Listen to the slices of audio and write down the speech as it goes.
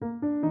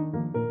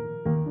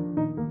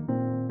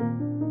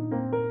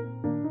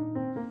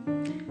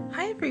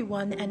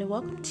everyone, and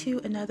welcome to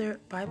another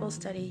Bible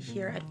study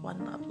here at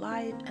One Love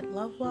Live at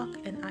Love Walk,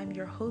 and I'm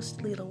your host,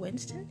 Leela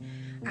Winston.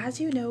 As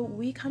you know,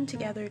 we come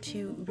together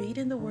to read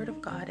in the Word of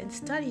God and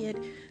study it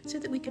so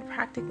that we can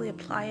practically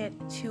apply it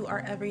to our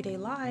everyday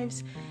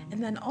lives,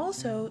 and then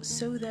also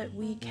so that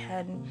we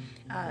can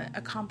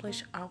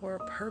accomplish our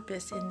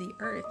purpose in the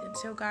earth. And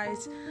so,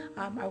 guys,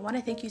 I want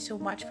to thank you so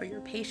much for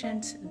your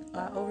patience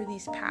over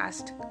these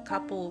past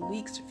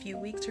few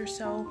weeks or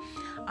so.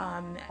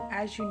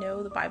 As you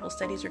know, the Bible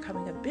studies are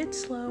coming a bit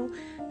slow,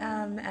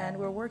 and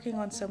we're working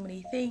on so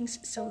many things,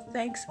 so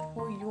thanks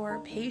for your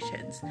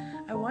patience.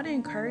 I want to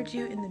encourage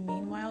you, in the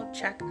meanwhile,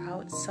 check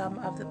out some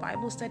of the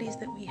Bible studies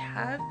that we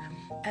have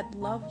at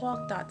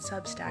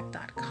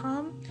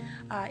lovewalk.substack.com.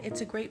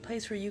 It's a great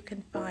place where you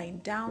can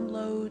find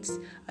downloads,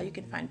 you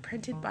can find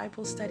printed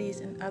Bible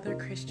studies, and other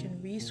Christian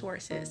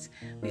resources.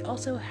 We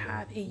also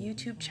have a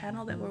YouTube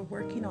channel that we're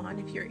working on.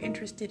 If you're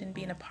interested in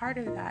being a part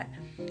of that,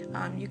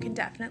 you can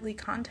definitely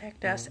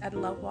contact us at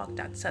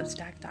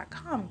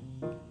lovewalk.substack.com.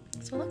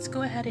 So let's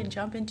go ahead and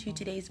jump into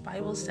today's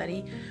Bible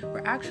study.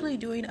 We're actually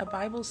doing a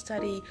Bible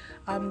study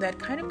that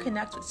kind of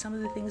connects with some of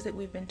the things that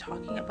we've been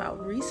talking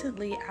about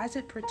recently as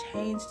it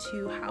pertains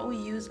to how we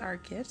use our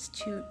gifts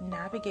to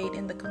navigate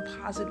in the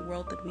composite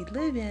world that we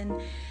live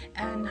in,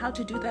 and how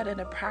to do that in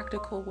a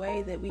practical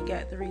way that we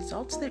get the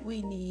results that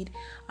we need,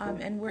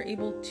 and we're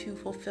able to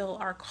fulfill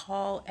our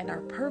call and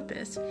our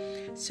purpose.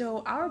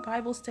 So our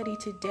Bible study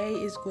today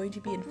is going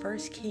to be in 1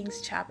 Kings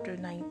chapter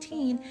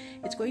 19.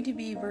 It's going to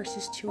be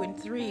verses 2 and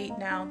 3.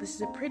 Now, this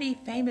is a pretty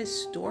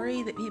famous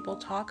story that people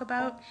talk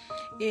about.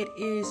 It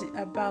is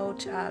about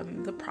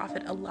the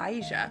prophet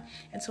Elijah.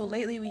 And so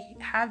lately we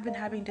have been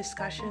having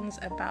discussions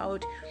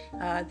about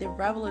the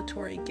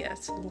revelatory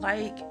gifts,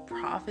 like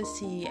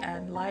prophecy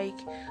and like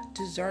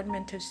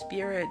discernment of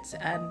spirits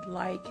and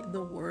like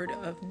the word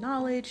of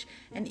knowledge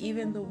and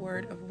even the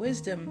word of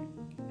wisdom.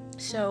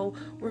 So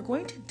we're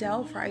going to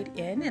delve right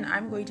in, and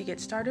I'm going to get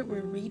started.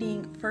 We're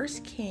reading 1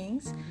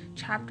 Kings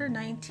chapter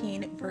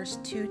 19, verse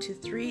 2 to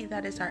 3.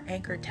 That is our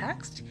anchor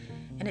text.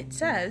 And it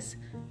says,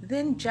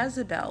 "Then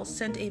Jezebel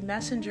sent a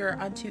messenger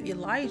unto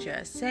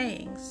Elijah,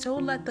 saying, So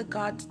let the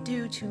gods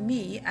do to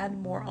me,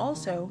 and more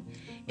also,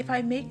 if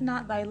I make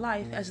not thy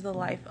life as the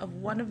life of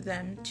one of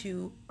them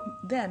to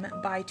them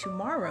by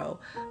tomorrow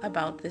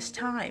about this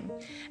time.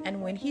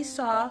 And when he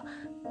saw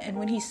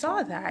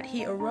that,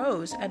 he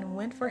arose and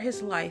went for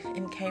his life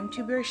and came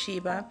to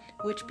Beersheba,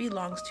 which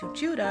belongs to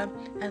Judah,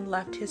 and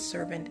left his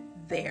servant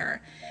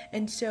there."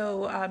 And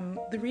so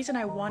the reason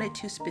I wanted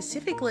to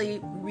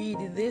specifically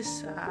read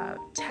this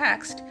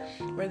text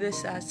or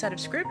this set of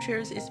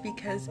scriptures is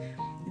because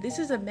this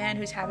is a man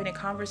who's having a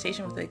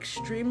conversation with an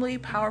extremely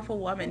powerful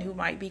woman who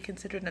might be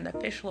considered an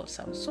official of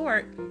some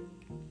sort.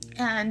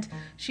 And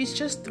she's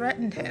just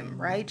threatened him,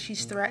 right?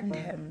 She's threatened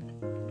him.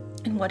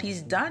 And what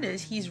he's done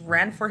is he's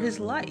ran for his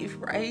life,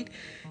 right?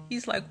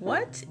 He's like,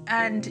 what?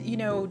 And,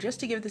 just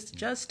to give this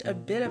just a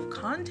bit of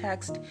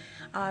context,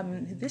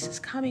 this is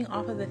coming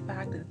off of the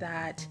fact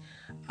that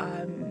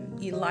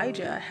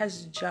Elijah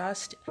has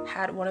just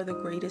had one of the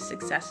greatest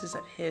successes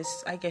of his,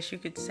 I guess you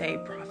could say,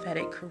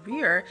 prophetic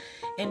career,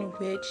 in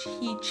which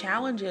he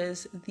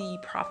challenges the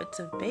prophets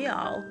of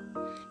Baal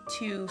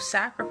to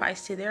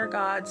sacrifice to their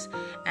gods,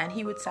 and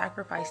he would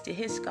sacrifice to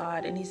his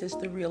God, and he says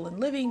the real and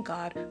living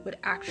God would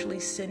actually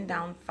send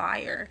down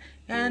fire.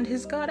 And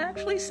his God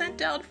actually sent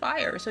down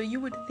fire. So you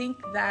would think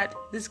that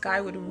this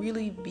guy would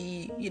really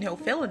be,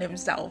 feeling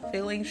himself,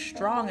 feeling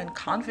strong and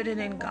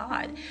confident in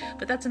God.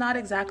 But that's not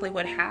exactly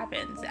what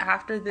happens.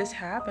 After this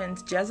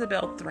happens,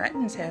 Jezebel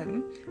threatens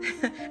him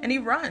and he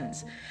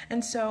runs.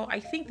 And so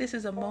I think this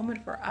is a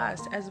moment for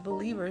us as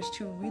believers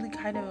to really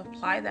kind of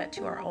apply that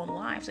to our own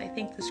lives. I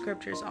think the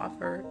scriptures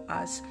offer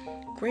us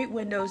great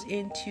windows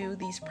into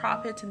these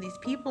prophets and these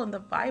people in the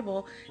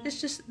Bible. It's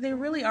just, they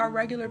really are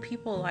regular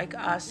people like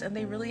us, and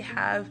they really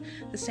have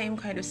the same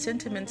kind of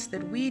sentiments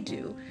that we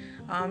do.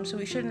 So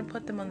we shouldn't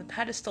put them on the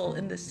pedestal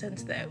in the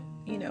sense that,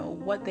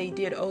 what they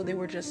did, they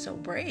were just so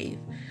brave.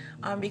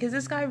 Because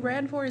this guy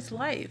ran for his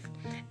life.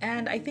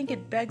 And I think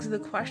it begs the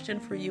question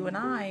for you and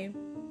I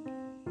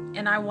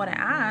want to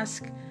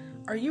ask,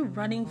 are you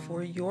running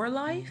for your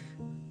life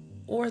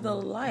or the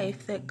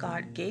life that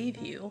God gave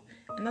you?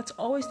 And that's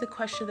always the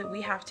question that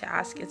we have to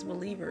ask as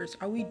believers.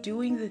 Are we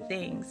doing the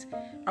things?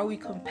 Are we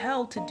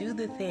compelled to do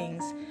the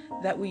things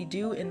that we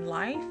do in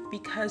life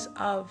because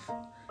of,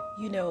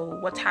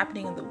 what's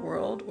happening in the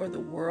world or the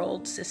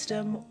world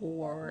system,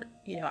 or,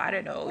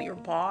 your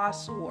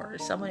boss or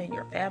someone in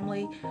your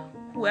family,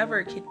 whoever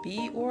it could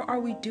be? Or are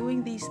we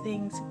doing these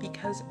things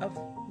because of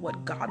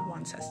what God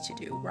wants us to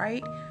do,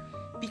 right?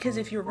 Because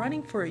if you're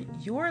running for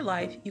your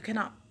life, you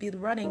cannot be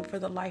running for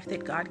the life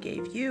that God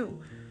gave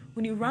you.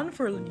 When you run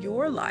for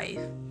your life,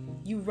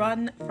 you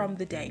run from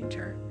the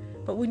danger.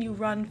 But when you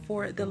run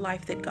for the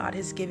life that God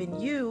has given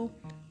you,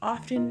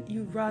 often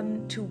you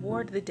run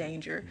toward the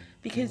danger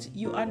because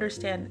you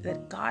understand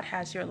that God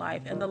has your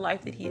life, and the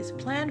life that He has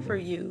planned for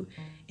you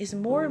is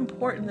more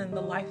important than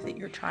the life that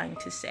you're trying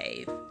to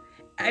save.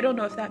 I don't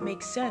know if that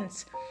makes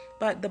sense,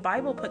 but the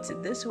Bible puts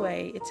it this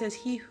way. It says,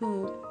 he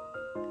who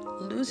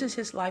loses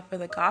his life for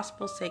the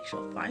gospel's sake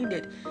shall find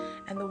it,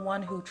 and the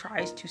one who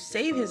tries to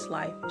save his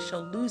life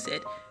shall lose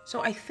it.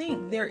 So I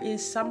think there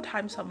is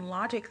sometimes some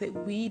logic that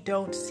we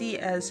don't see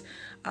as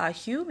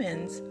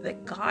humans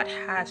that God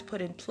has put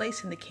in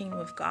place in the kingdom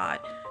of God.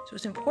 So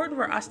it's important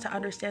for us to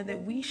understand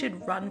that we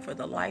should run for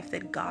the life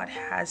that God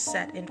has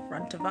set in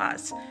front of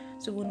us.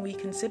 So when we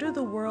consider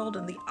the world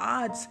and the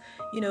odds,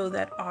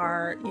 that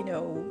are,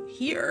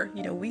 here,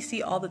 we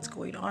see all that's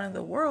going on in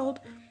the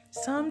world.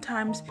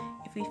 Sometimes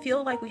if we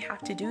feel like we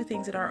have to do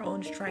things in our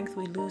own strength,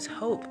 we lose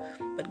hope.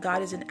 But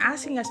God isn't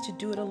asking us to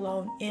do it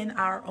alone in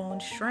our own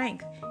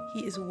strength.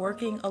 He is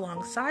working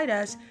alongside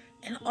us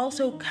and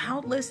also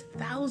countless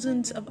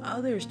thousands of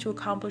others to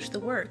accomplish the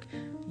work.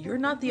 You're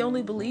not the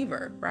only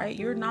believer, right?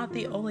 You're not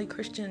the only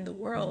Christian in the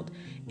world.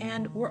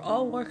 And we're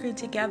all working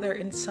together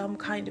in some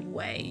kind of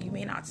way. You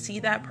may not see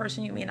that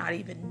person. You may not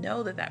even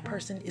know that that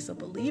person is a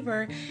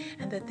believer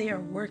and that they are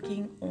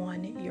working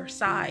on your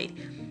side.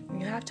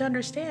 You have to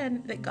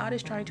understand that God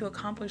is trying to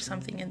accomplish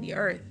something in the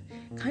earth,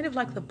 kind of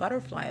like the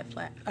butterfly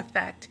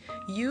effect.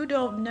 You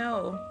don't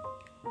know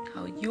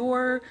how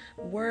your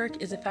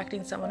work is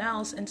affecting someone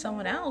else, and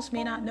someone else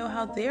may not know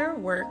how their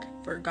work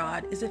for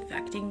God is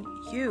affecting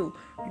you.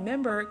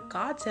 Remember,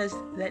 God says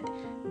that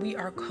we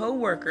are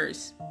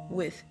co-workers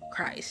with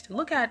Christ.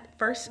 Look at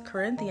 1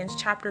 Corinthians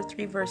chapter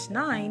 3, verse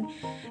 9.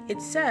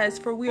 It says,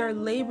 "For we are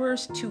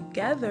laborers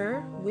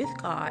together with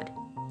God.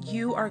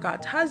 You are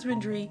God's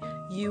husbandry,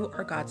 you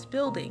are God's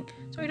building."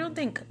 So I don't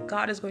think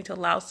God is going to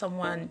allow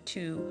someone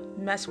to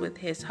mess with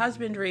his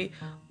husbandry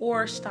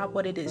or stop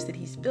what it is that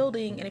he's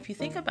building. And if you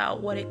think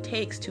about what it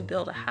takes to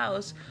build a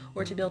house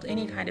or to build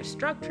any kind of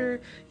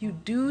structure, you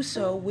do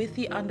so with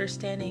the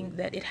understanding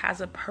that it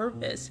has a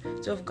purpose.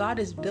 So if God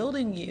is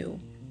building you,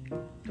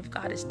 if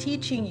God is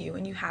teaching you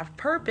and you have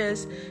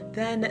purpose,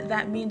 then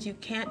that means you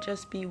can't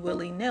just be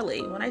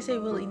willy-nilly. When I say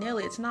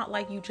willy-nilly, it's not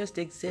like you just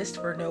exist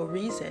for no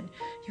reason.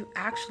 You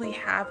actually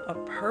have a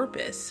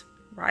purpose,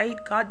 right?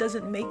 God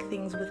doesn't make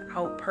things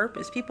without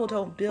purpose. People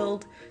don't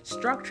build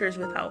structures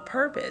without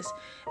purpose.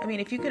 I mean,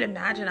 if you could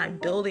imagine I'm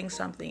building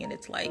something and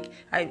it's like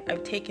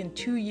I've taken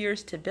 2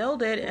 years to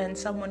build it, and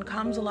someone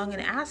comes along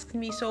and asks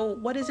me, "So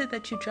what is it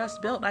that you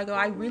just built?" And I go,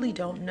 "I really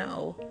don't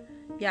know.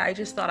 Yeah, I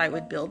just thought I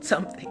would build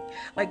something."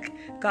 Like,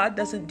 God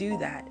doesn't do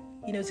that.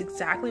 He knows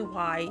exactly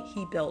why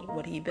he built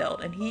what he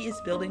built, and he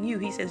is building you.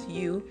 He says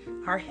you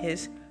are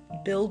his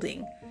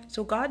building.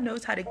 So God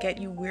knows how to get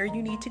you where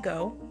you need to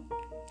go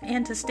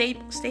and to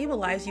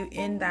stabilize you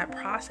in that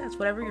process,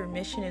 whatever your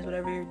mission is,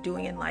 whatever you're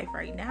doing in life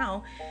right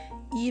now,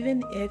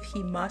 even if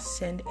he must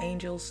send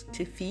angels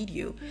to feed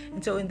you.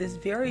 And so in this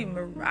very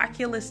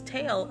miraculous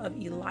tale of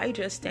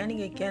Elijah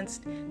standing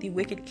against the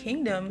wicked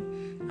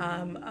kingdom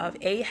of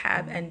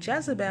Ahab and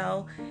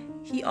Jezebel,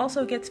 he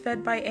also gets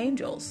fed by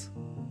angels,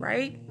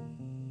 right?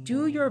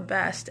 Do your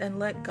best and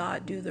let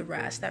God do the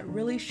rest. That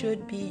really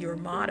should be your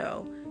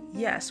motto.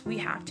 Yes, we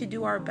have to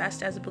do our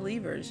best as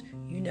believers.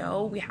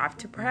 We have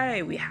to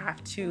pray. We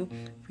have to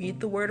read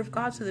the word of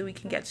God so that we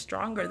can get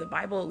stronger. The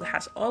Bible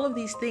has all of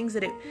these things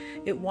that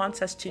it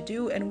wants us to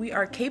do, and we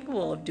are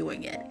capable of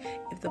doing it.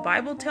 If the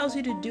Bible tells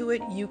you to do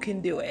it, you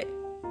can do it.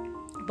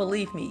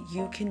 Believe me,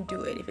 you can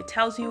do it. If it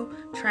tells you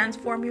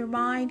transform your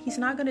mind, he's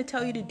not going to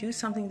tell you to do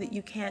something that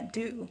you can't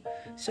do.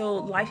 So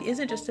life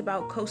isn't just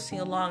about coasting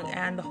along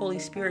and the Holy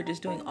Spirit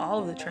just doing all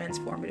of the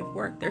transformative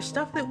work. There's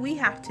stuff that we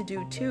have to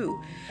do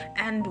too.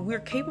 And we're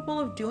capable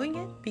of doing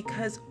it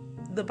because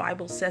the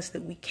Bible says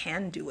that we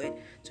can do it.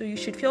 So you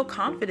should feel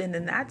confident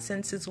in that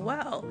sense as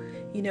well.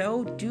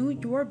 Do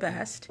your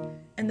best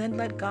and then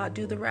let God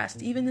do the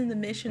rest, even in the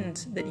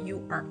missions that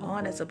you are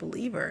on as a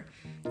believer.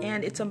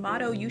 And it's a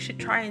motto you should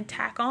try and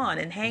tack on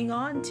and hang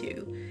on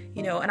to,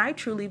 and I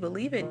truly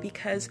believe it,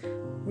 because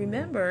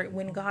remember,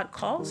 when God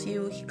calls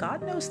you,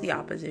 God knows the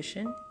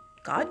opposition.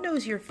 God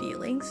knows your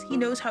feelings. He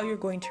knows how you're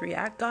going to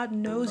react. God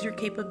knows your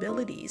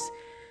capabilities.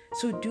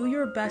 So do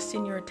your best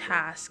in your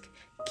task.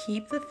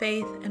 Keep the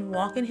faith and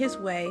walk in his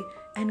way,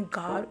 and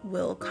God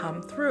will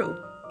come through.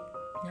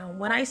 Now,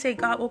 when I say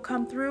God will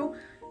come through,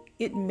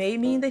 it may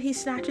mean that he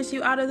snatches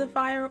you out of the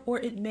fire, or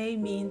it may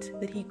mean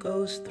that he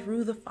goes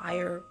through the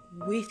fire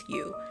with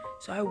you.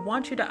 So I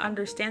want you to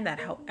understand that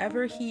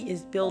however he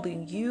is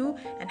building you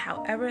and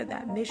however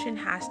that mission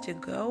has to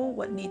go,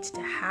 what needs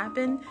to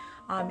happen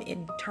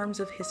in terms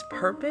of his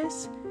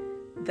purpose,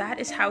 that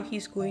is how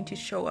he's going to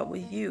show up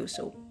with you.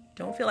 So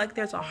don't feel like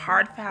there's a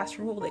hard, fast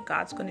rule that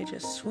God's going to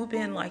just swoop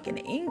in like an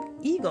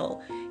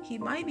eagle. He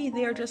might be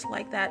there just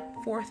like that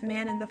fourth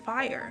man in the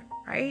fire,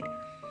 right?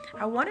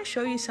 I want to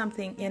show you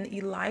something in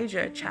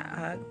Elijah,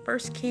 1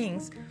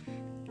 Kings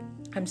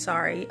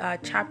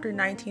chapter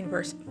 19,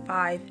 verse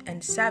 5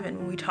 and 7,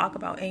 when we talk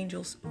about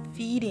angels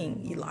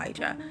feeding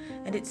Elijah.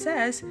 And it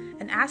says,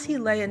 "And as he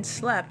lay and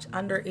slept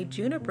under a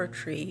juniper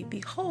tree,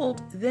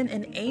 behold, then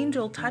an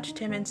angel touched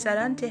him and said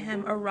unto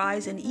him,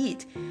 Arise and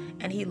eat.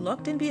 And he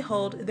looked, and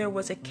behold, there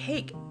was a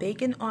cake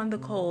baken on the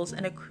coals,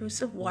 and a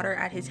cruse of water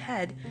at his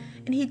head.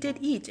 And he did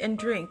eat and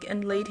drink,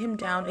 and laid him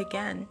down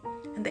again.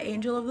 And the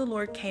angel of the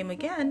Lord came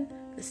again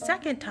the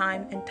second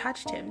time and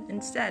touched him,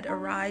 and said,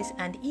 Arise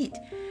and eat,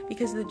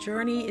 because the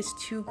journey is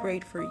too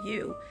great for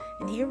you.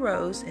 And he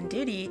arose and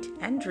did eat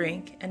and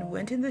drink, and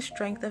went in the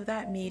strength of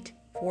that meat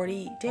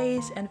 40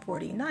 days and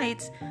 40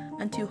 nights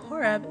unto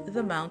Horeb,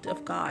 the mount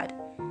of God."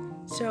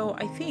 So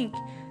I think,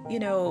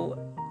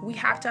 we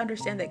have to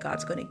understand that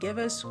God's going to give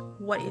us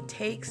what it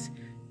takes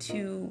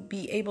to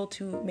be able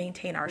to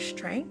maintain our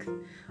strength.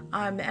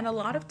 And a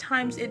lot of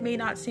times it may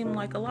not seem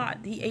like a lot.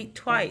 He ate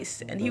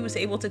twice and he was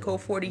able to go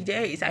 40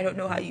 days. I don't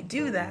know how you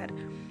do that,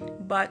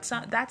 but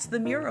that's the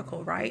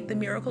miracle, right? The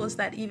miracle is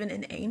that even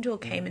an angel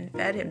came and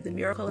fed him. The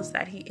miracle is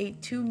that he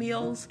ate 2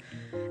 meals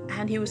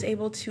and he was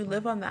able to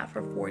live on that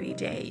for 40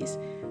 days.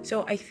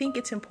 So I think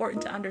it's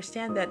important to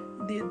understand that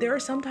there are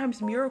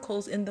sometimes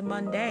miracles in the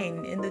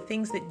mundane, in the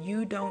things that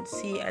you don't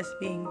see as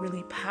being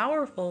really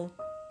powerful.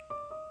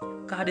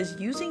 God is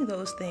using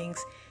those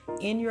things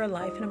in your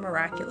life in a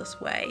miraculous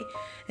way.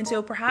 And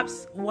so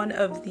perhaps one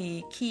of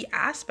the key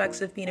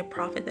aspects of being a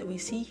prophet that we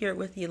see here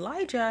with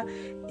Elijah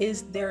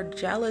is their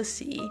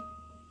jealousy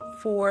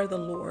for the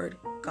Lord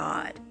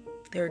God.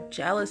 Their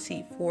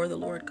jealousy for the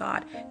Lord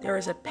God. There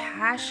is a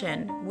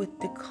passion with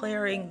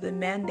declaring the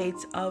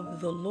mandates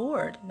of the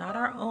Lord, not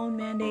our own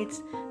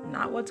mandates,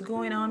 not what's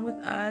going on with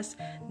us,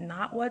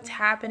 not what's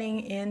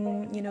happening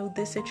in,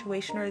 this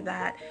situation or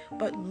that,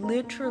 but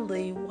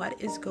literally what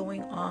is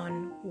going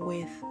on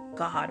with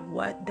God.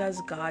 What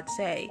does God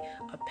say?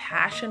 A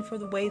passion for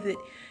the way that,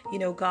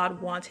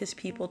 God wants his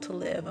people to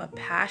live, a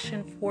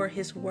passion for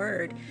his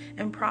word.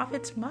 And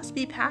prophets must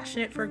be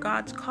passionate for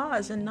God's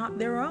cause and not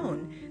their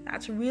own.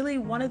 That's really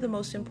one of the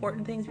most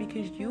important things,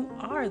 because you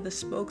are the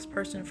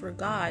spokesperson for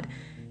God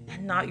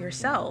and not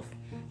yourself.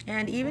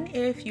 And even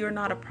if you're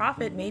not a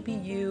prophet, maybe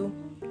you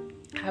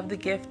have the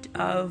gift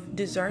of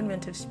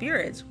discernment of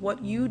spirits.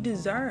 What you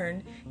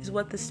discern is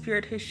what the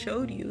Spirit has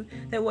showed you,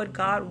 that what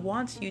God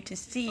wants you to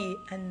see,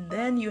 and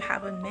then you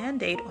have a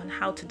mandate on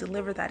how to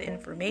deliver that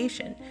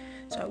information.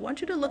 So I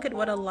want you to look at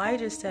what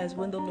Elijah says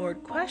when the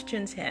Lord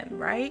questions him,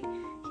 right?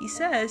 He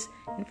says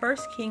in 1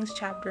 Kings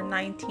chapter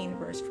 19,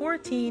 verse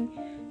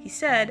 14, he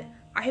said,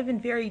 "I have been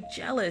very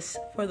jealous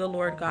for the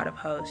Lord God of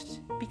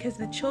hosts, because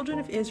the children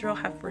of Israel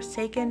have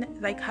forsaken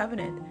thy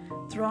covenant,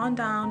 thrown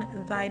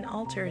down thine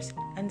altars,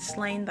 and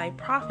slain thy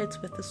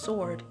prophets with the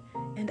sword.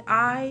 And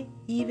I,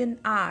 even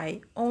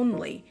I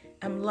only,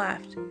 am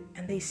left,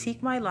 and they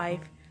seek my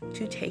life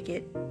to take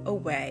it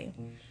away."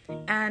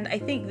 And I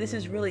think this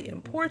is really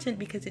important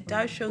because it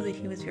does show that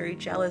he was very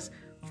jealous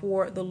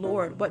for the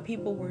Lord, what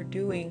people were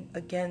doing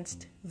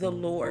against the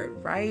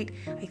Lord, right?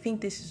 I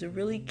think this is a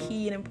really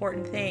key and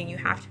important thing. You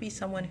have to be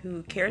someone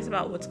who cares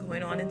about what's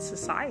going on in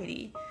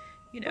society.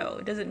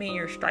 It doesn't mean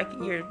you're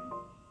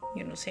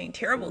saying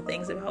terrible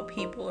things about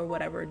people or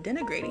whatever,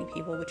 denigrating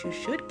people, but you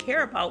should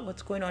care about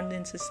what's going on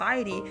in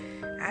society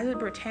as it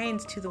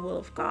pertains to the will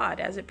of God,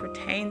 as it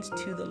pertains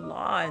to the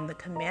law and the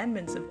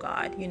commandments of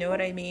God. You know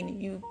what I mean?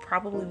 You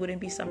probably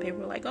wouldn't be some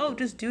people like, oh,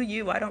 just do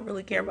you. I don't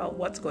really care about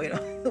what's going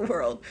on in the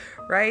world,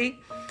 right?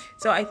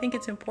 So I think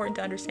it's important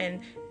to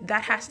understand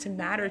that has to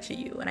matter to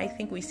you. And I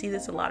think we see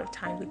this a lot of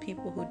times with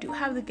people who do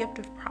have the gift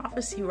of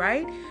prophecy,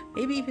 right?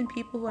 Maybe even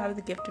people who have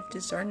the gift of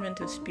discernment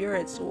of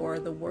spirits or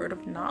the word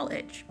of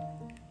knowledge.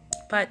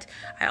 But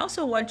I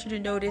also want you to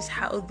notice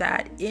how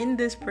that in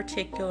this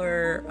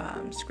particular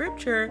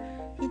scripture,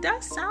 he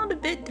does sound a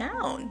bit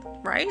down,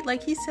 right?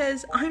 Like he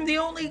says, I'm the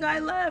only guy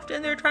left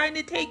and they're trying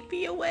to take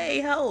me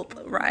away, help,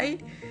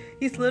 right?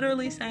 He's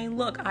literally saying,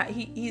 look,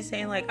 he's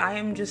saying like, I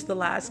am just the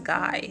last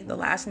guy, the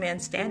last man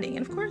standing.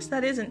 And of course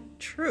that isn't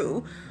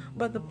true.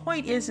 But the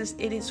point is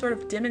it sort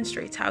of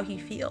demonstrates how he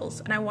feels.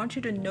 And I want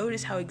you to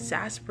notice how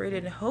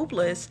exasperated and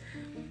hopeless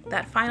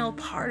that final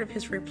part of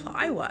his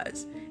reply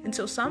was. And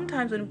so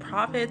sometimes when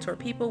prophets or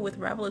people with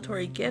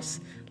revelatory gifts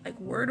like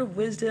word of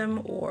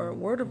wisdom or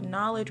word of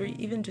knowledge or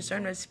even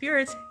discernment of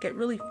spirits get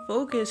really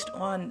focused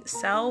on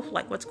self,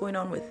 like what's going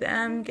on with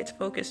them, gets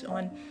focused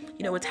on,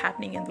 what's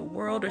happening in the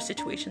world or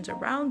situations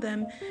around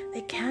them,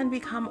 they can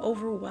become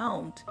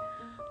overwhelmed.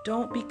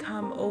 Don't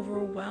become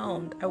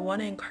overwhelmed. I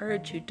want to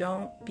encourage you,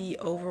 don't be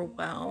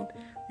overwhelmed.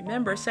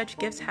 Remember, such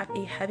gifts have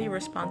a heavy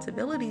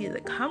responsibility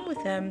that come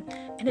with them,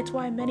 and it's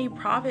why many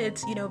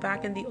prophets,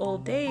 back in the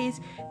old days,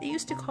 they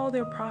used to call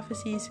their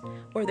prophecies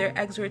or their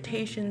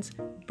exhortations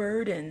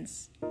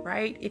burdens,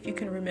 right? If you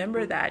can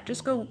remember that,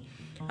 just go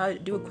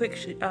do a quick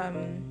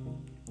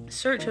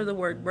search of the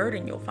word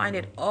burden, you'll find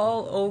it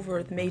all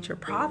over the major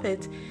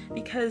prophets,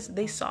 because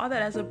they saw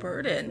that as a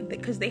burden,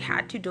 because they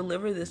had to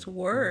deliver this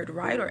word,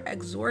 right? Or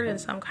exhort in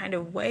some kind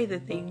of way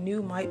that they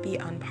knew might be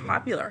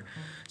unpopular.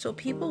 So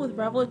people with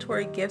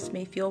revelatory gifts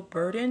may feel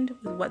burdened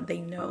with what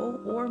they know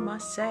or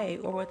must say,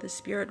 or what the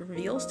Spirit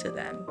reveals to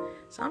them.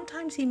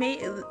 Sometimes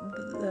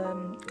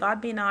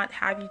God may not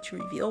have you to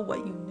reveal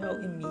what you know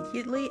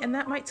immediately, and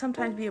that might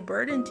sometimes be a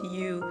burden to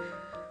you,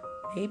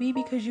 maybe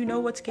because you know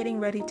what's getting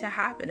ready to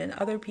happen and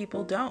other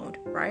people don't,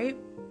 right?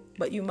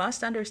 But you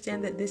must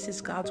understand that this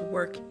is God's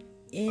work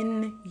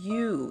in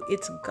you.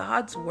 It's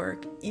God's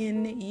work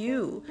in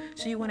you.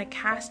 So you want to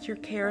cast your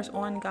cares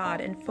on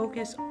God and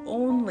focus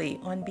only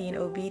on being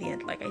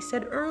obedient. Like I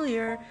said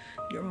earlier,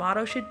 your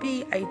motto should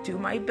be, I do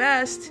my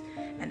best,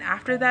 and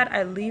after that,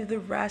 I leave the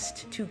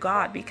rest to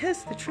God.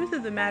 Because the truth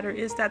of the matter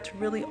is that's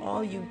really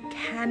all you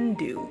can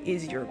do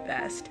is your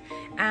best.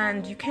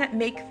 And you can't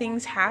make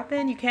things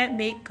happen. You can't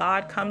make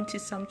God come to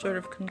some sort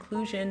of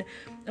conclusion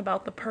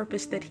about the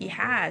purpose that he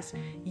has.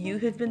 You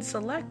have been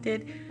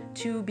selected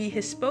to be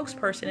his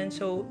spokesperson. And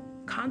so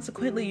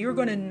consequently, you're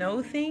going to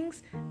know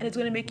things, and it's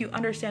going to make you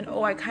understand,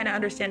 oh, I kind of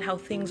understand how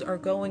things are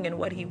going and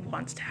what he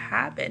wants to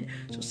happen.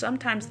 So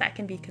sometimes that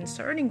can be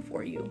concerning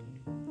for you.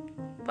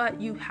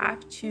 But you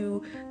have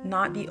to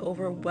not be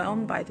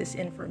overwhelmed by this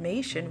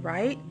information,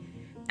 right?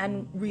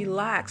 And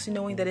relax,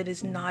 knowing that it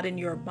is not in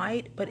your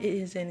might, but it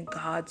is in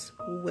God's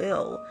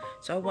will.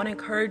 So I want to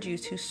encourage you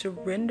to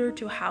surrender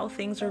to how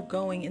things are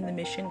going in the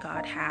mission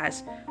God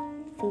has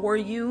for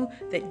you,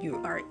 that you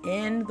are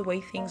in the way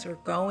things are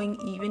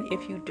going, even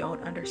if you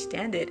don't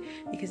understand it.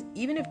 Because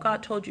even if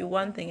God told you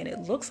one thing and it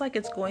looks like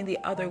it's going the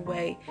other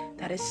way,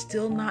 that is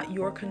still not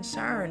your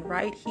concern,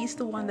 right? He's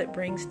the one that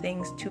brings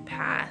things to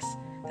pass.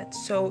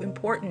 That's so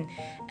important.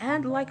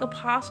 And like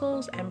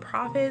apostles and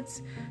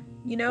prophets,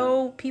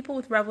 people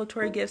with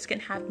revelatory gifts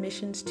can have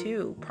missions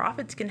too.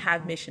 Prophets can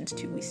have missions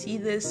too. We see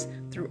this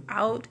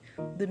throughout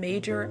the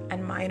major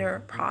and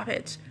minor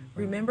prophets.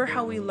 Remember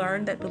how we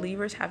learned that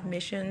believers have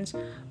missions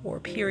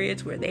or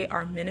periods where they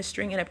are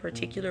ministering in a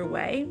particular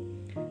way?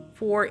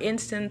 For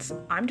instance,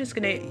 I'm just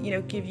going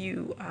to, give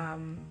you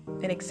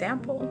an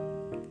example.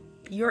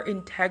 Your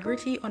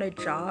integrity on a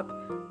job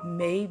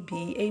may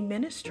be a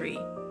ministry,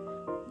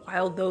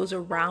 while those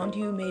around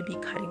you may be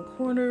cutting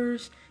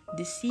corners,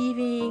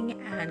 deceiving,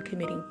 and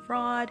committing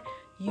fraud.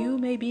 You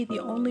may be the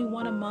only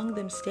one among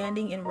them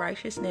standing in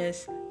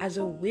righteousness as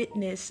a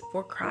witness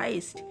for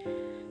Christ.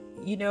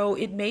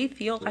 It may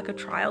feel like a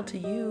trial to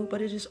you,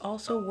 but it is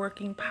also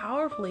working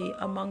powerfully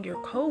among your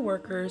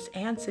co-workers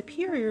and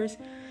superiors,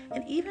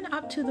 and even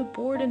up to the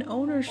board and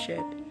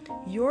ownership.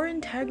 Your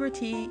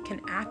integrity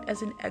can act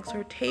as an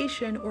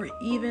exhortation or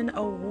even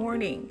a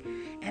warning.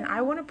 And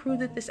I want to prove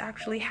that this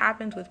actually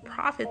happens with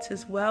prophets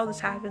as well. This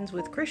happens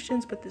with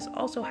Christians, but this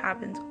also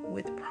happens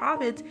with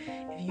prophets.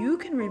 If you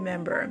can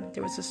remember,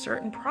 there was a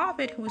certain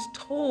prophet who was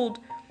told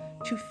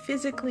to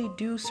physically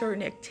do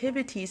certain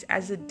activities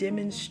as a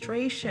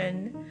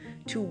demonstration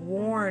to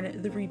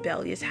warn the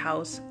rebellious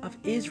house of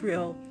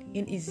Israel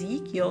in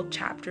Ezekiel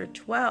chapter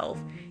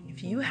 12.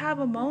 If you have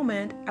a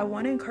moment, I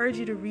want to encourage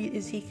you to read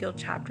Ezekiel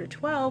chapter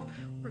 12,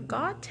 where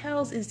God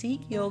tells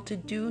Ezekiel to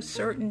do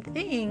certain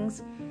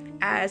things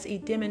as a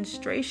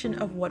demonstration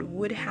of what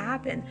would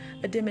happen,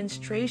 a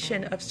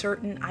demonstration of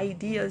certain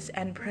ideas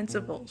and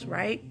principles,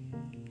 right?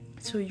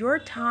 So your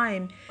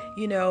time,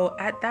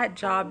 at that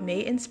job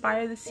may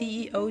inspire the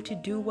CEO to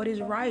do what is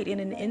right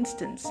in an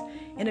instance,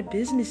 in a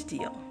business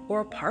deal, or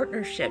a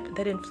partnership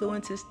that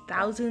influences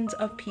thousands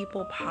of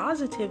people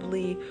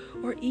positively,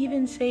 or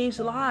even saves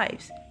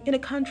lives in a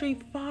country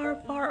far,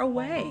 far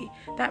away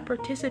that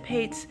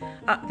precipitates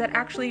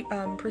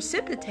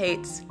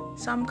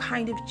some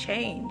kind of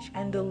change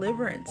and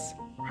deliverance,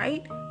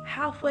 right?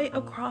 Halfway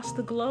across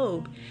the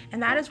globe.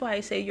 And that is why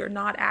I say you're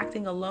not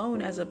acting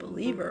alone as a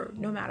believer.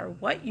 No matter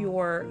what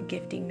your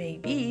gifting may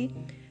be,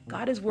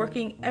 God is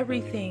working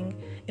everything.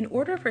 In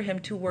order for him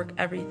to work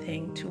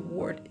everything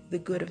toward the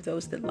good of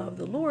those that love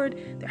the Lord,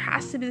 there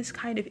has to be this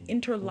kind of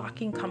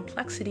interlocking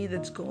complexity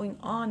that's going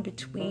on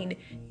between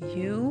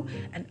you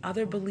and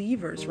other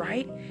believers,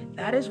 right?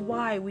 That is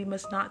why we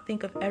must not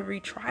think of every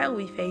trial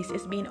we face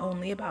as being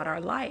only about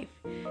our life.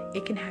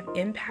 It can have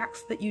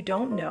impacts that you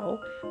don't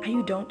know and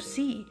you don't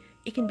see.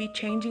 It can be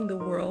changing the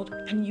world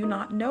and you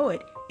not know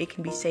it. It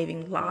can be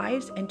saving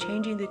lives and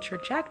changing the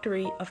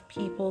trajectory of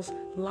people's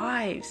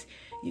lives.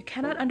 You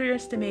cannot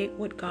underestimate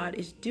what God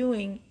is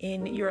doing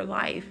in your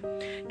life.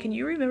 Can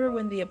you remember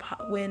when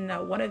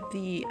one of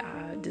the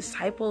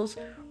disciples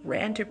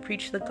ran to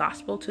preach the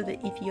gospel to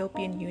the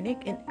Ethiopian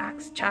eunuch in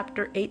Acts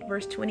chapter 8,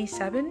 verse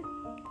 27?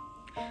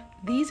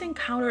 These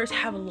encounters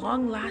have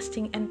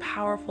long-lasting and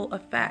powerful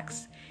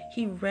effects.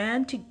 He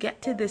ran to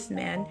get to this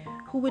man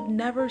who would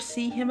never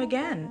see him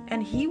again,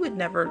 and he would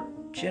never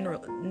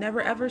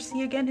ever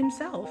see again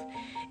himself.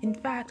 In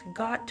fact,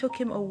 God took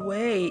him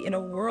away in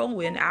a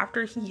whirlwind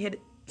after he had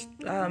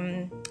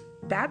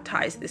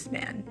baptize this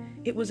man.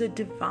 It was a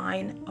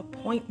divine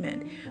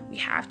appointment. We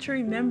have to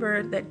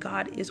remember that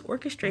God is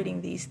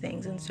orchestrating these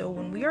things. And so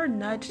when we are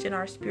nudged in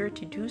our spirit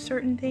to do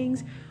certain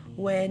things,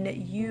 when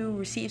you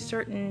receive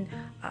certain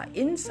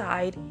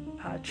inside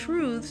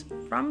truths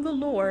from the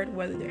Lord,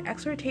 whether they're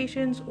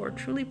exhortations or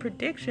truly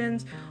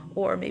predictions,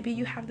 or maybe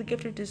you have the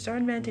gift of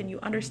discernment and you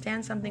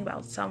understand something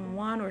about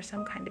someone or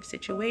some kind of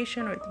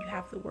situation, or you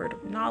have the word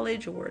of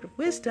knowledge or word of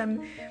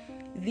wisdom,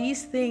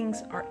 these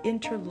things are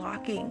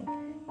interlocking.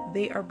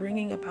 They are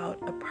bringing about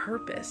a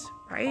purpose,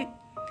 right?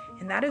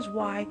 And that is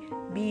why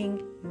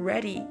being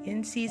ready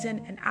in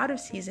season and out of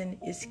season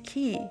is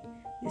key.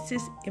 This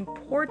is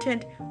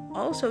important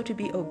also to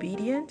be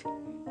obedient,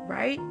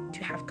 right?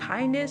 To have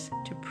kindness,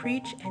 to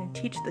preach and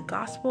teach the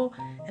gospel,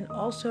 and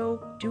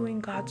also doing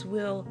God's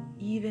will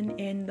even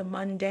in the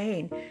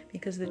mundane.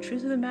 Because the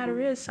truth of the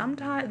matter is,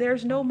 sometimes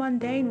there's no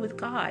mundane with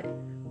God,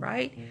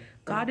 right?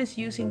 God is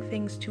using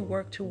things to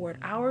work toward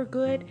our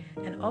good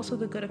and also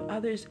the good of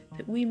others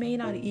that we may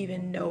not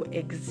even know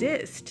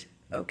exist,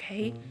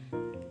 okay?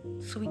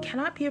 So we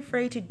cannot be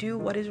afraid to do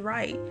what is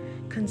right.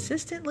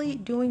 Consistently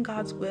doing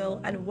God's will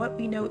and what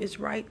we know is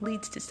right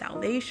leads to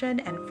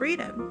salvation and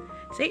freedom.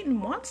 Satan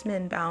wants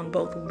men bound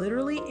both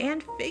literally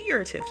and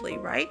figuratively,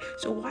 right?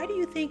 So why do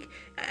you think,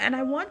 and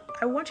I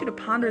want you to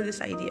ponder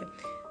this idea,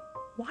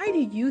 why do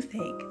you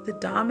think the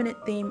dominant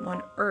theme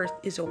on earth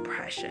is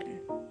oppression?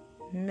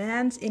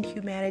 Man's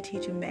inhumanity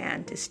to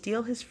man, to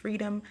steal his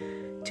freedom,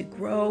 to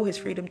grow, his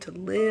freedom to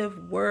live,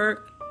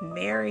 work,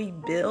 marry,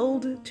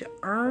 build, to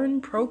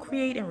earn,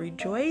 procreate, and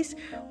rejoice.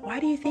 Why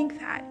do you think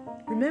that?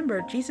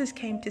 Remember, Jesus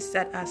came to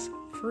set us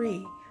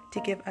free,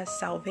 to give us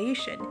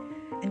salvation.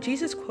 And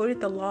Jesus quoted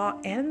the law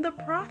and the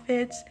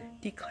prophets,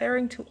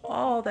 declaring to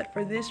all that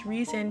for this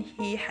reason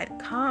he had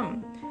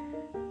come.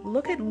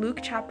 Look at Luke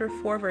chapter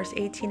 4, verse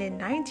 18 and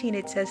 19.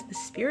 It says, "The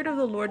Spirit of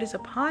the Lord is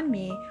upon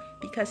me,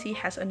 because he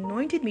has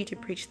anointed me to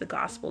preach the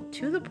gospel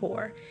to the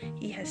poor.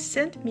 He has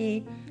sent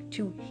me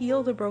to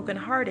heal the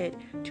brokenhearted,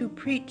 to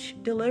preach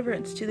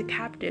deliverance to the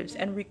captives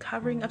and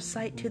recovering of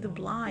sight to the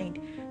blind,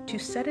 to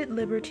set at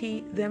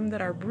liberty them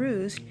that are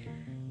bruised,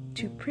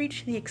 to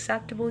preach the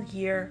acceptable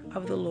year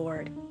of the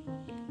Lord."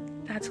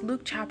 That's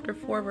Luke chapter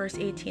 4, verse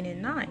 18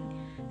 and 9.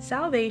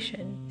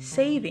 Salvation,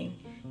 saving,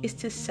 is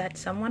to set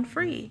someone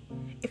free.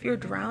 If you're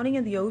drowning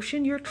in the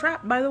ocean, you're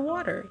trapped by the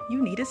water.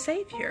 You need a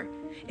savior.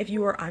 If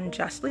you are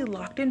unjustly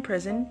locked in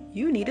prison,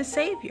 you need a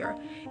savior.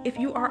 If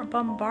you are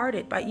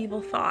bombarded by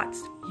evil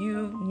thoughts,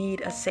 you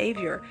need a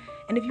savior.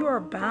 And if you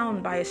are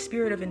bound by a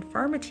spirit of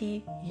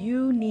infirmity,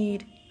 you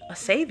need a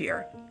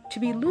savior to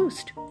be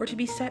loosed or to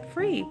be set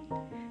free.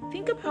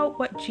 Think about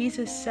what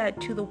Jesus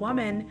said to the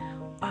woman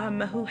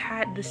who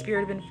had the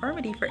spirit of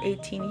infirmity for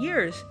 18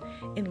 years.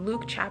 In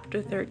Luke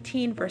chapter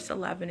 13, verse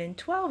 11 and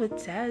 12, it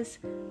says,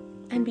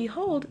 "And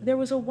behold, there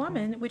was a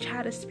woman which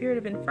had a spirit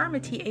of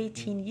infirmity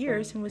 18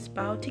 years, and was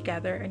bowed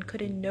together, and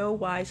could in no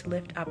wise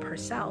lift up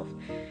herself.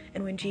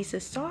 And when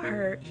Jesus saw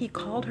her, he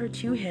called her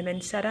to him,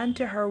 and said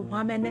unto her,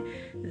 Woman,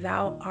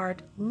 thou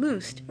art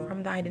loosed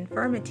from thine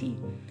infirmity."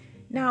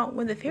 Now,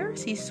 when the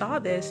Pharisees saw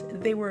this,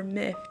 they were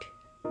miffed.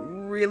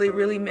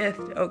 Really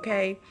miffed,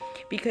 okay?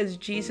 Because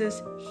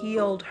Jesus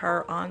healed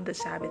her on the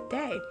Sabbath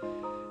day.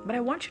 But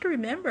I want you to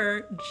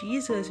remember,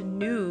 Jesus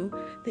knew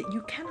that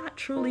you cannot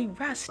truly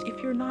rest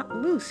if you're not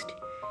loosed,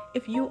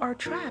 if you are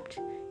trapped,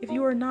 if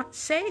you are not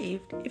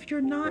saved, if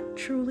you're not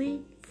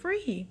truly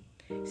free.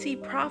 See,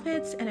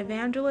 prophets and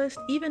evangelists,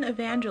 even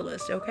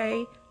evangelists,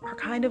 okay, are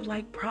kind of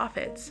like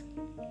prophets,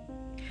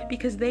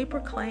 because they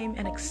proclaim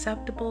an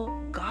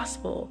acceptable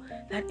gospel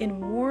that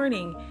in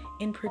warning,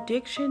 in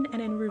prediction,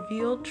 and in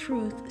revealed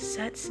truth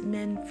sets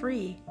men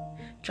free.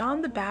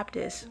 John the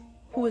Baptist,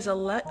 who was a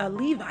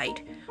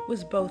Levite,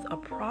 was both a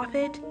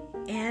prophet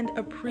and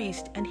a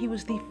priest, and he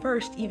was the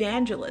first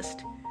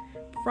evangelist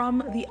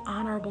from the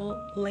honorable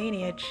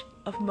lineage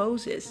of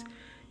Moses.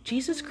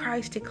 Jesus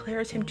Christ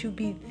declares him to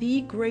be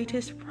the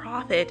greatest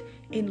prophet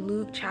in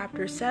Luke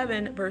chapter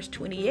 7, verse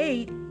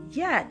 28,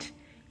 yet,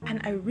 and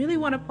I really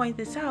want to point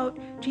this out,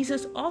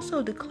 Jesus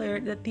also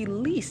declared that the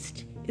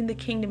least in the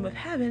kingdom of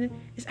heaven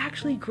is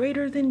actually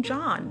greater than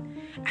John.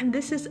 And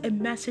this is a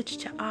message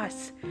to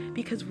us,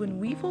 because when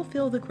we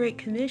fulfill the Great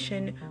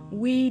Commission,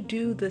 we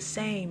do the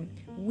same.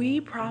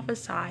 We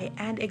prophesy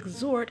and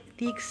exhort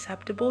the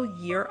acceptable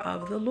year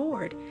of the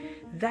Lord.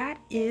 That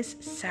is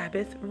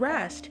Sabbath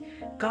rest.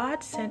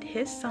 God sent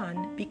his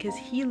son because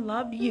he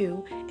loved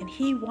you and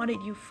he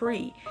wanted you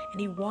free,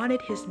 and he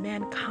wanted his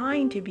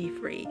mankind to be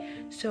free.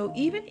 So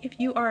even if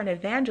you are an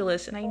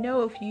evangelist, and I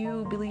know if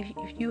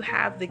you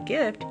have the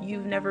gift,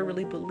 you've never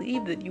really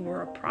believed that you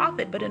were a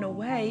prophet, but in a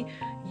way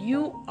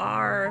you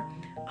are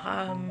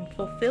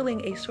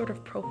fulfilling a sort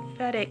of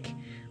prophetic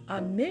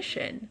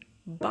mission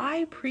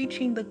by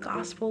preaching the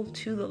gospel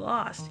to the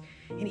lost.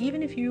 And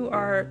even if you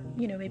are,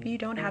 maybe you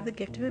don't have the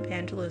gift of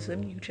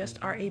evangelism, you just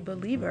are a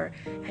believer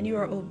and you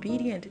are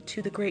obedient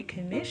to the Great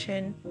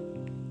Commission,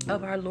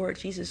 of our Lord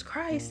Jesus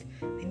Christ,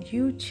 then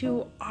you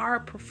too are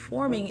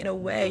performing in a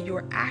way,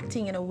 you're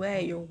acting in a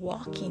way, you're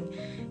walking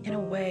in a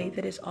way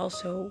that is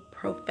also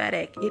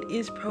prophetic. It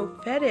is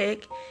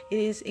prophetic. It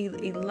is a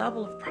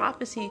level of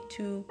prophecy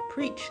to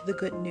preach the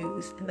good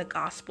news and the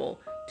gospel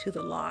to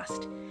the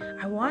lost.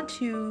 I want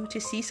you to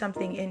see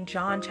something in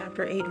John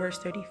chapter 8, verse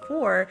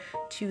 34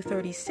 to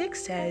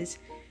 36 says,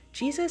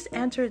 Jesus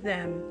answered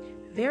them,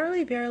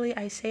 Verily, verily,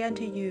 I say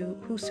unto you,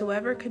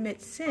 whosoever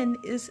commits sin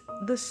is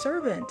the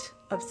servant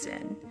of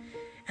sin.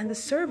 And the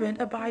servant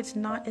abides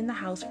not in the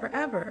house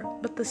forever,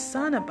 but the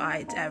Son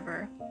abides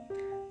ever.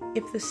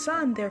 If the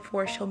Son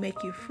therefore shall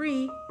make you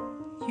free,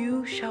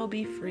 you shall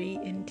be free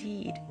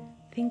indeed.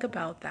 Think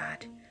about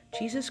that.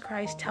 Jesus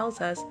Christ tells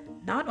us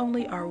not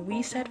only are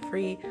we set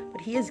free,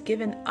 but he has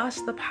given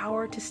us the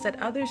power to set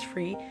others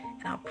free.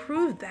 And I'll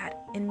prove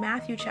that in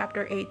Matthew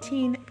chapter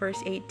 18,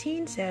 verse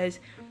 18 says,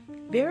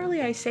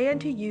 Verily I say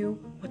unto you,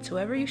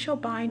 whatsoever you shall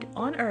bind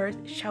on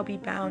earth shall be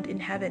bound in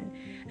heaven,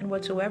 and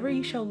whatsoever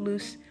you shall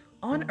loose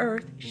on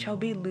earth shall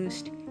be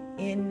loosed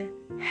in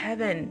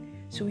heaven.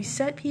 So we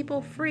set people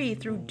free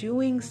through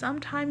doing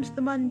sometimes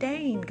the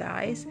mundane,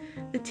 guys,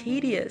 the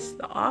tedious,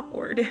 the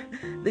awkward,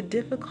 the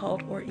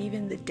difficult, or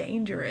even the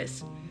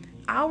dangerous.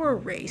 Our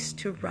race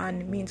to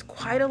run means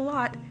quite a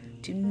lot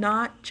to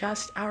not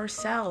just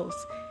ourselves.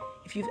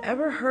 If you've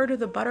ever heard of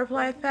the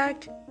butterfly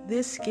effect,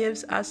 this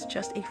gives us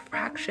just a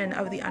fraction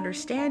of the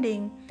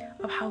understanding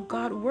of how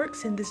God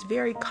works in this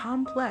very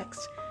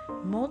complex,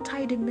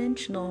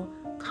 multidimensional,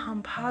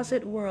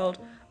 composite world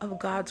of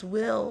God's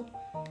will,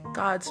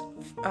 God's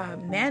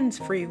man's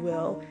free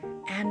will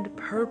and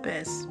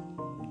purpose.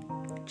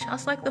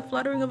 Just like the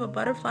fluttering of a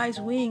butterfly's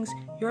wings,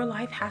 your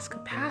life has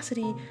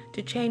capacity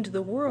to change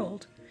the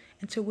world.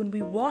 And so when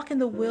we walk in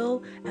the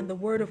will and the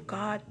word of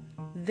God,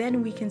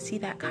 then we can see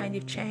that kind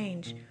of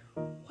change.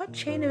 What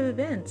chain of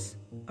events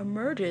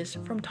emerges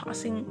from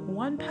tossing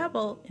one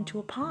pebble into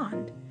a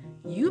pond?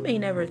 You may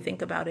never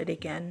think about it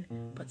again,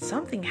 but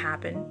something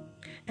happened.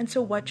 And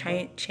so what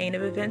chain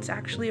of events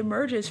actually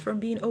emerges from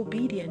being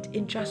obedient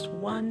in just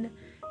one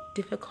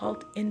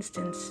difficult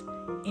instance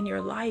in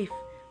your life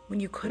when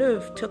you could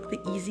have took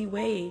the easy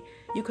way,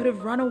 you could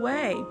have run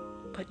away,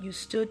 but you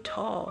stood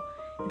tall.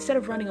 Instead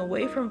of running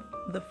away from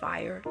the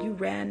fire, you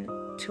ran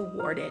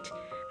toward it.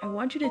 I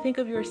want you to think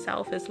of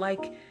yourself as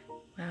like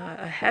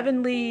a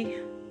heavenly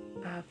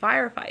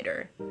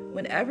firefighter.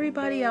 When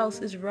everybody else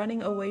is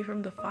running away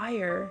from the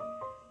fire,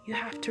 you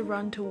have to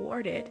run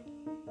toward it.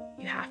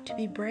 You have to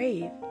be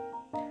brave.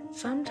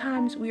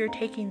 Sometimes we are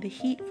taking the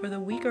heat for the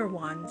weaker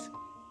ones,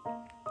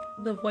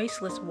 the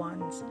voiceless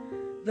ones,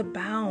 the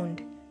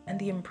bound and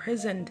the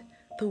imprisoned,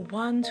 the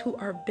ones who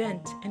are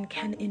bent and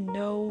can in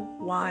no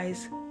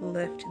wise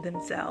lift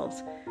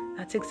themselves.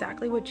 That's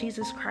exactly what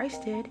Jesus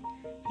Christ did.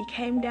 He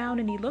came down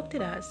and he looked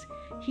at us.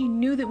 He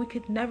knew that we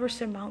could never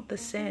surmount the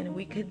sin.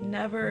 We could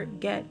never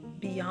get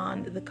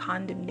beyond the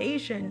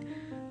condemnation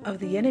of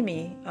the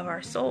enemy of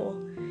our soul.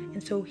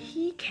 And so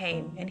he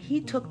came and he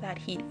took that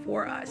heat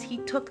for us. He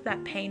took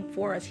that pain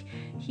for us.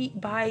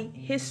 By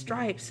his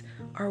stripes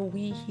are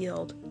we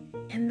healed.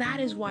 And that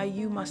is why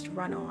you must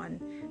run on.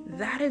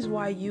 That is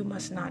why you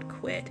must not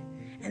quit.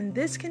 And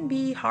this can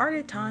be hard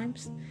at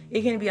times.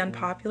 It can be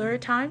unpopular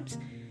at times.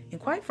 And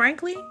quite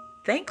frankly,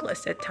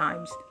 thankless at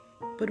times.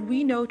 But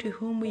we know to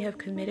whom we have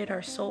committed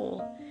our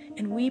soul,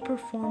 and we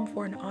perform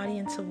for an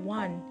audience of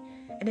one.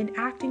 And in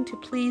acting to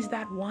please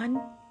that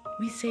one,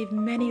 we save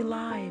many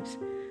lives,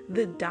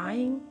 the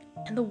dying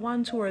and the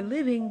ones who are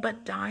living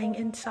but dying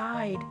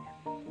inside.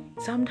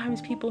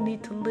 Sometimes people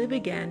need to live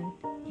again,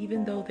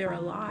 even though they're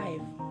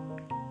alive.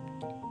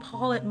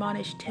 Paul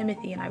admonished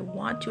Timothy, and I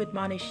want to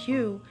admonish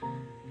you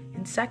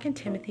in 2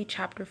 Timothy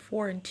chapter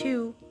 4 and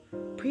 2,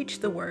 preach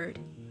the word,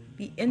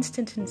 be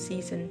instant in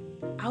season,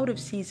 out of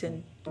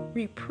season,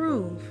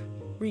 reprove,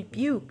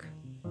 rebuke,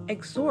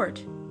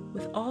 exhort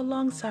with all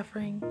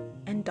long-suffering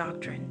and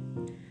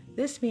doctrine.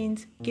 This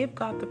means give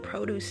God the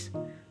produce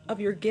of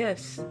your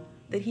gifts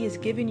that he has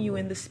given you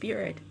in the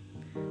Spirit.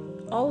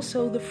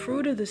 Also the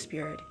fruit of the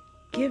Spirit.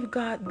 Give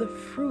God the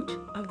fruit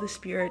of the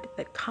Spirit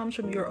that comes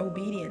from your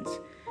obedience,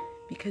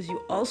 because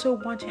you also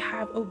want to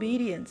have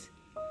obedience.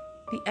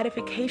 The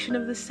edification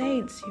of the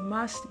saints, you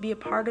must be a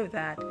part of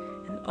that.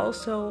 And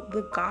also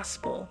the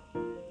gospel,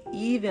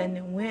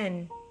 even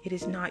when it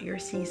is not your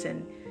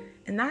season.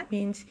 And that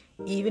means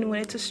even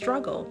when it's a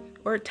struggle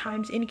or at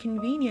times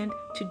inconvenient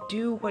to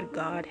do what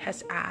God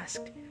has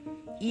asked.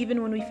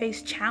 Even when we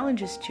face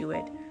challenges to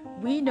it,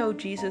 we know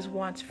Jesus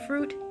wants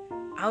fruit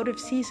out of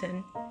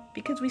season,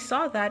 because we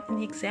saw that in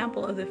the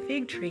example of the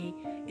fig tree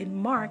in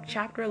Mark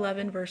chapter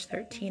 11, verse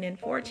 13 and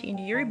 14.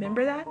 Do you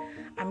remember that?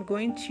 I'm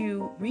going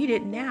to read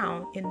it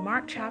now in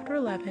Mark chapter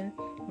 11,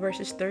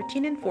 verses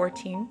 13 and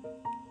 14.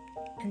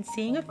 And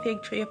seeing a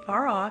fig tree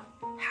afar off,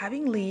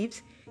 having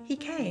leaves, he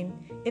came,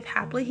 if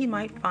haply he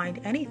might find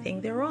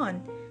anything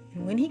thereon.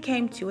 And when he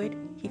came to it,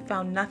 he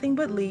found nothing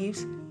but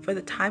leaves, for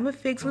the time of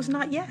figs was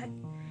not yet.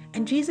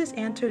 And Jesus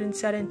answered and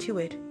said unto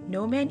it,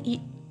 No man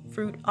eat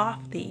fruit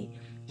off thee.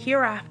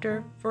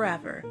 hereafter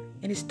forever.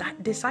 And his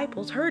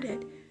disciples heard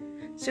it.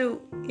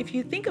 So if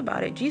you think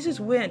about it, Jesus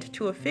went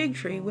to a fig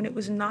tree when it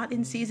was not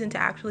in season to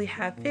actually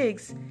have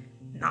figs.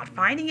 Not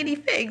finding any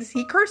figs,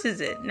 he curses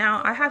it.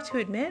 Now, I have to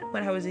admit,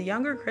 when I was a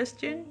younger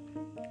Christian,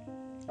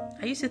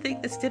 I used to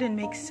think this didn't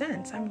make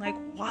sense. I'm like,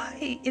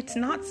 why? It's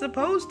not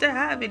supposed to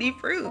have any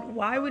fruit.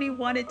 Why would he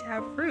want it to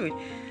have fruit?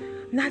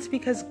 And that's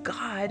because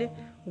God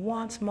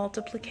wants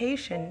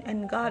multiplication,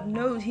 and God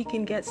knows he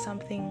can get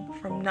something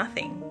from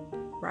nothing,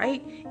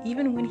 right?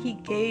 Even when he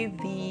gave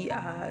the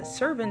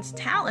servants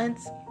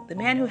talents, the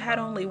man who had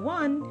only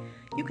one,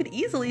 you could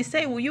easily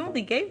say, well, you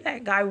only gave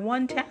that guy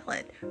one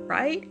talent,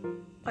 right?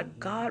 But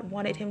God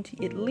wanted him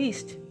to at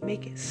least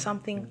make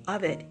something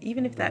of it,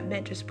 even if that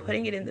meant just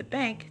putting it in the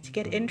bank to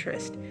get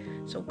interest.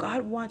 So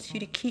God wants you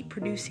to keep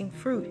producing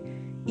fruit,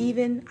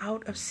 even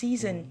out of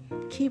season.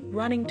 Keep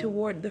running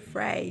toward the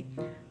fray.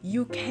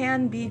 You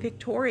can be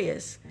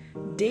victorious.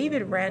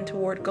 David ran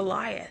toward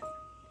Goliath.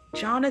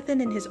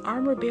 Jonathan and his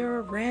armor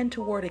bearer ran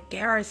toward a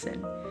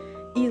garrison.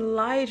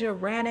 Elijah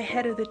ran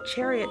ahead of the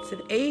chariots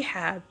of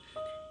Ahab,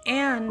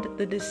 and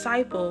the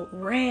disciple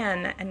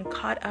ran and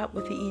caught up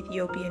with the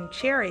Ethiopian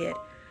chariot.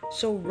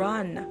 So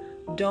run,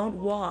 don't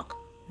walk,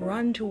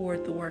 run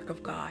toward the work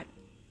of God.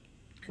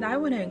 And I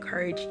want to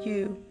encourage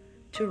you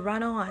to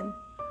run on,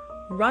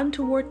 run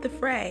toward the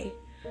fray.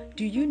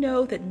 Do you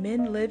know that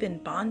men live in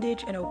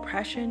bondage and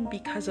oppression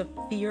because of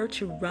fear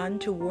to run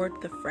toward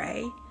the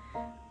fray?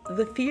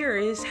 The fear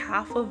is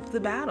half of the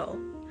battle.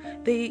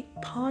 They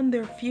pawn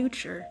their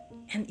future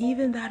and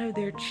even that of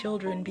their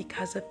children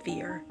because of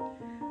fear.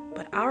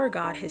 But our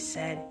God has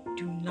said,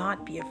 do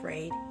not be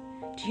afraid.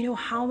 Do you know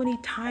how many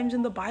times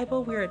in the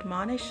Bible we're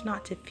admonished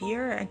not to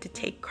fear and to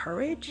take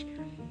courage?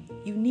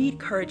 You need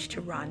courage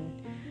to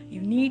run. You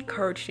need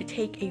courage to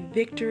take a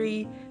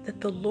victory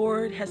that the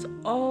Lord has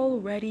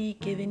already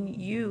given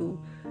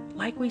you.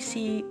 Like we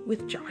see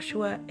with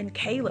Joshua and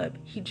Caleb,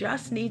 he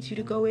just needs you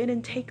to go in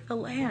and take the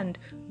land.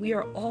 We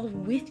are all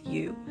with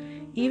you.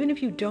 Even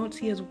if you don't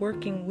see us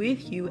working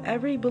with you,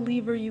 every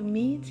believer you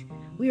meet,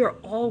 we are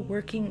all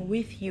working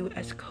with you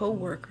as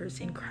co-workers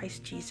in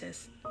Christ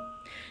Jesus.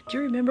 Do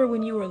you remember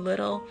when you were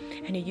little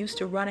and you used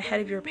to run ahead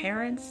of your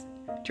parents?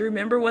 Do you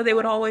remember what they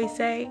would always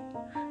say?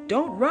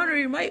 Don't run or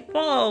you might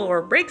fall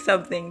or break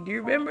something. Do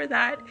you remember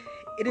that?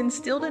 It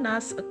instilled in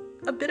us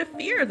a bit of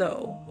fear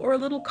though, or a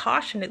little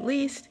caution at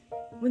least,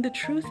 when the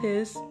truth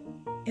is,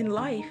 in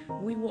life,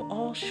 we will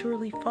all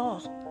surely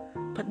fall.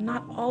 But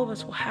not all of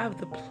us will have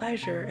the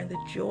pleasure and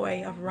the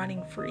joy of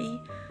running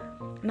free.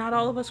 Not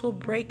all of us will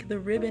break the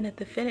ribbon at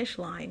the finish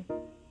line.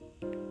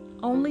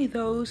 Only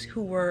those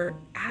who were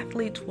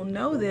athletes will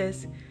know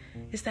this,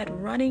 is that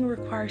running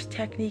requires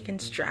technique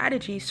and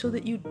strategy so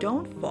that you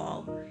don't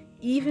fall,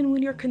 even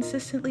when you're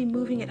consistently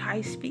moving at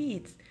high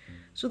speeds.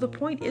 So the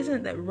point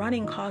isn't that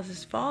running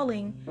causes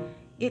falling.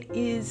 It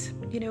is,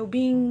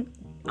 being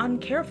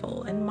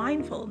uncareful and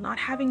mindful, not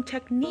having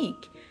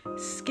technique,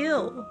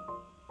 skill.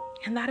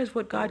 And that is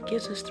what God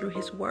gives us through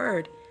his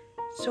word.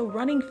 So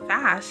running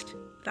fast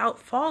without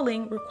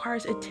falling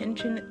requires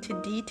attention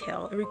to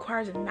detail. It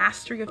requires a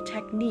mastery of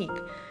technique,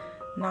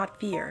 not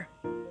fear.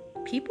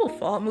 People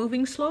fall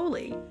moving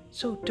slowly.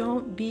 So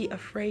don't be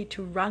afraid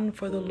to run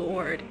for the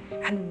Lord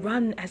and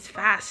run as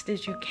fast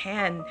as you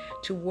can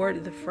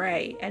toward the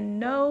fray. And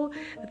know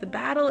that the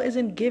battle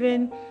isn't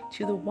given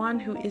to the one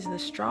who is the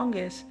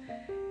strongest.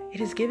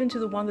 It is given to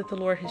the one that the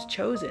Lord has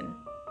chosen.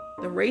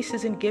 The race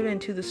isn't given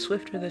to the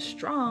swift or the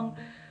strong,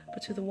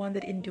 but to the one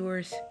that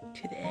endures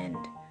to the end.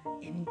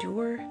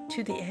 Endure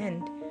to the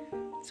end.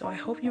 So I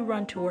hope you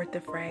run toward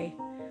the fray.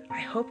 I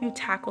hope you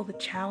tackle the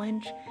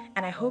challenge,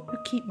 and I hope you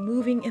keep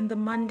moving in the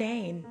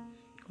mundane.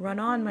 Run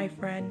on, my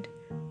friend.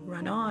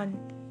 Run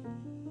on